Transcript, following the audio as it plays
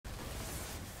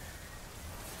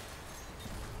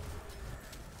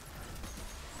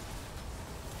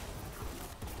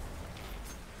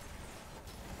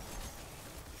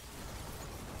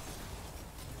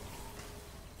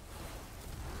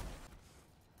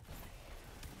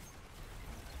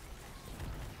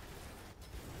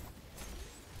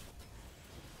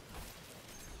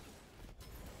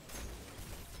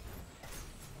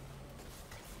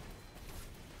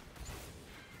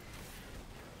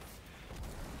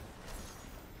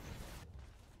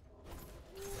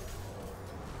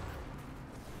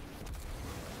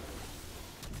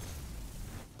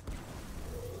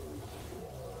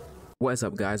What is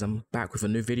up, guys? I'm back with a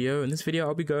new video. In this video,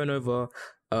 I'll be going over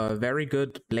a very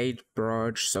good Blade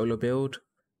Barrage solo build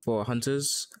for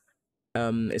hunters.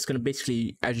 It's going to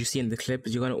basically, as you see in the clip,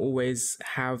 you're going to always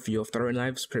have your throwing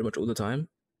knives pretty much all the time.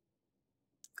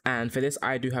 And for this,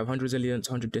 I do have 100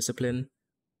 resilience, 100 discipline.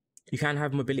 You can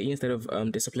have mobility instead of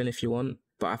discipline if you want,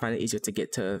 but I find it easier to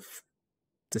get to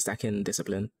stack in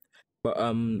discipline. But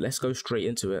let's go straight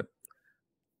into it.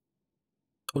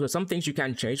 Also, some things you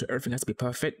can change. Everything has to be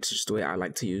perfect. It's just the way I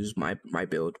like to use my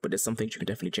build, but there's some things you can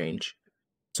definitely change.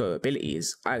 So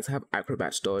abilities, I like to have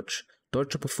Acrobat's Dodge. Dodge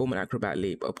to perform an Acrobat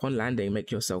leap. Upon landing,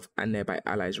 make yourself and nearby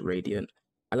allies radiant.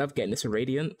 I love getting this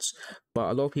radiance,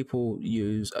 but a lot of people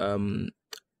use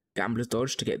Gambler's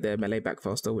Dodge to get their melee back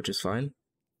faster, which is fine.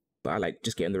 But I like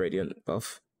just getting the radiant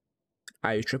buff.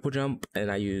 I use triple jump and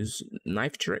I use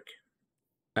knife trick.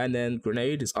 And then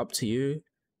grenade is up to you.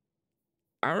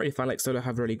 I don't really find like solo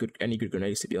have really any good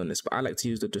grenades, to be honest, but I like to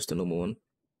use just the normal one.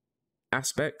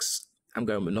 Aspects, I'm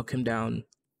going with knock him down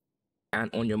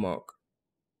and on your mark.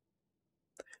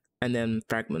 And then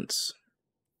fragments.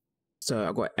 So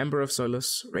I've got Ember of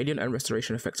Solace, radiant and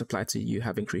restoration effects applied to you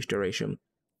have increased duration.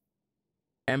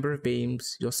 Ember of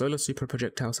Beams, your solar super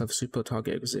projectiles have super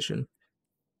target acquisition.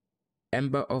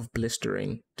 Ember of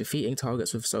Blistering, defeating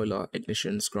targets with solar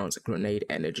ignitions grants grenade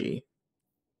energy.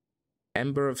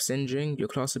 Ember of Singeing, your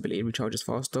class ability recharges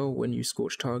faster when you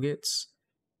scorch targets.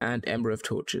 And Ember of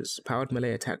Torches, powered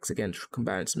melee attacks against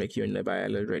combatants make you nearby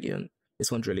allied radiant.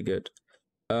 This one's really good.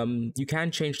 You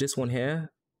can change this one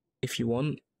here if you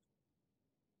want.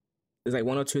 There's like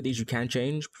one or two of these you can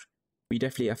change. I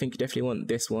think you definitely want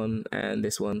this one and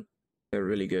this one. They're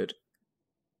really good.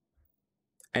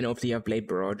 And obviously you have Blade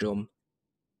Barrage on.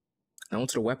 Now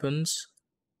onto the weapons.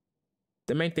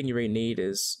 The main thing you really need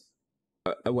is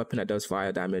a weapon that does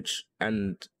fire damage,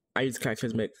 and I use the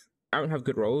Cataclysmic. I don't have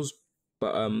good rolls,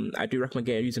 but I do recommend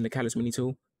using the Callus mini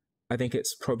tool. I think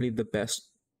it's probably the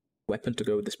best weapon to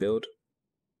go with this build.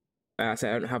 I say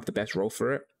I don't have the best roll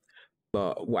for it,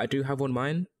 but what I do have on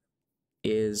mine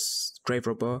is Grave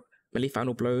Robber, melee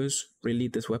final blows,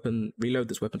 reload this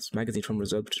weapon's magazine from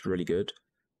reserve, which is really good.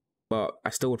 But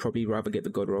I still would probably rather get the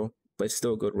good roll, but it's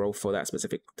still a good roll for that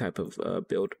specific type of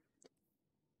build.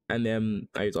 And then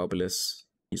I use Arbalest,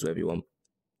 use whatever you want.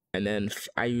 And then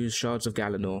I use Shards of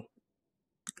Galanor.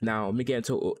 Now, let me get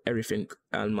into everything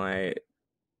and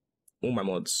all my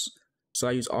mods. So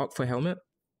I use Arc for helmet.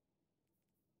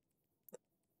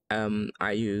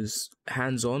 I use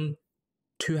hands-on,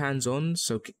 2 hands-on,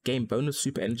 so gain bonus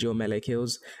super energy on melee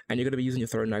kills, and you're going to be using your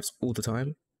throwing knives all the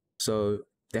time. So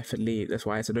definitely, that's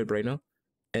why it's a no-brainer.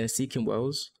 And Seeking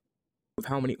Wells, with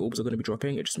how many orbs are going to be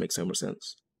dropping, it just makes so much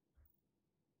sense.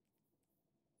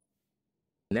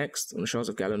 Next, on the Shards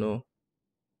of Galanor,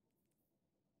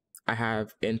 I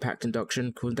have Impact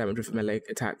Induction, causing damage with melee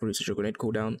attack, reduces your grenade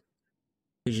cooldown.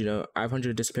 Because, you know, I have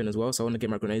 100 discipline as well, so I want to get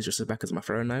my grenades just as back as my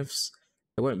throwing knives.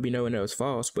 It won't be nowhere near as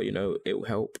fast, but, you know, it will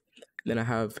help. Then I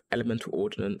have Elemental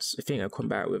Ordnance. If you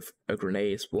combat with a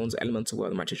grenade, spawns elemental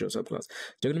world matches your subclass. So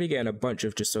you're going to be getting a bunch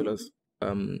of just solar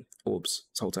orbs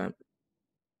this whole time.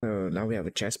 So now we have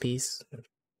a chest piece.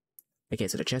 Okay,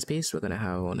 so the chest piece, we're going to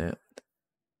have on it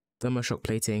Thermoshock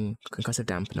Plating, Concussive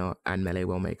Dampener, and Melee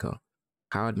Wellmaker.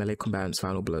 Powered melee combatants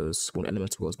final blows, spawn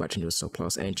elemental worlds matching your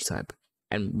subclass energy type.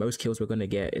 And most kills we're going to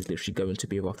get is literally going to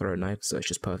be with our throw knife, so it's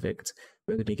just perfect.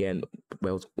 We're going to be getting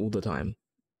wells all the time.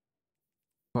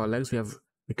 For our legs, we have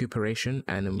Recuperation,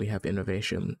 and then we have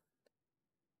Innovation.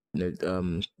 You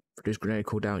know, reduce grenade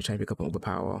cooldown, which I pick up on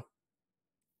overpower.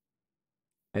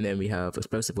 And then we have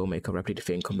Explosive Wellmaker, rapidly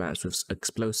defeating combatants with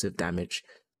explosive damage.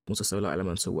 Also solar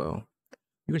elemental well.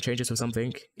 You can change this for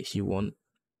something if you want.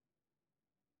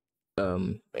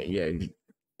 Yeah,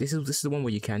 this is the one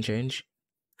where you can change.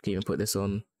 You can even put this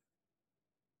on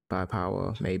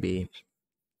firepower, maybe.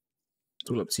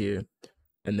 It's all up to you.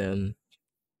 And then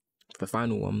for the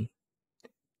final one,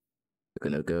 we're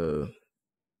gonna go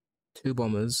 2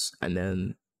 bombers and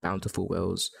then bountiful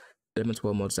wells. Elemental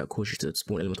well mods that cause you to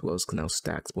spawn elemental wells can now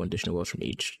stack, spawn additional wells from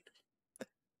each.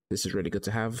 This is really good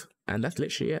to have, and that's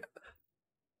literally it.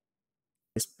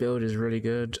 This build is really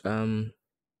good. I'm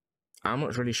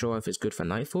not really sure if it's good for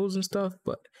Nightfalls and stuff,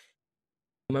 but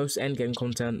most endgame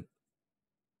content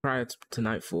prior to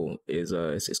Nightfall is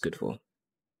it's good for,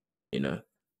 you know,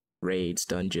 raids,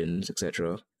 dungeons,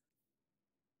 etc.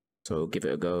 So give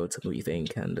it a go, tell me what you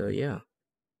think, and yeah,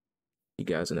 you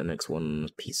guys in the next one.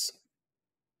 Peace.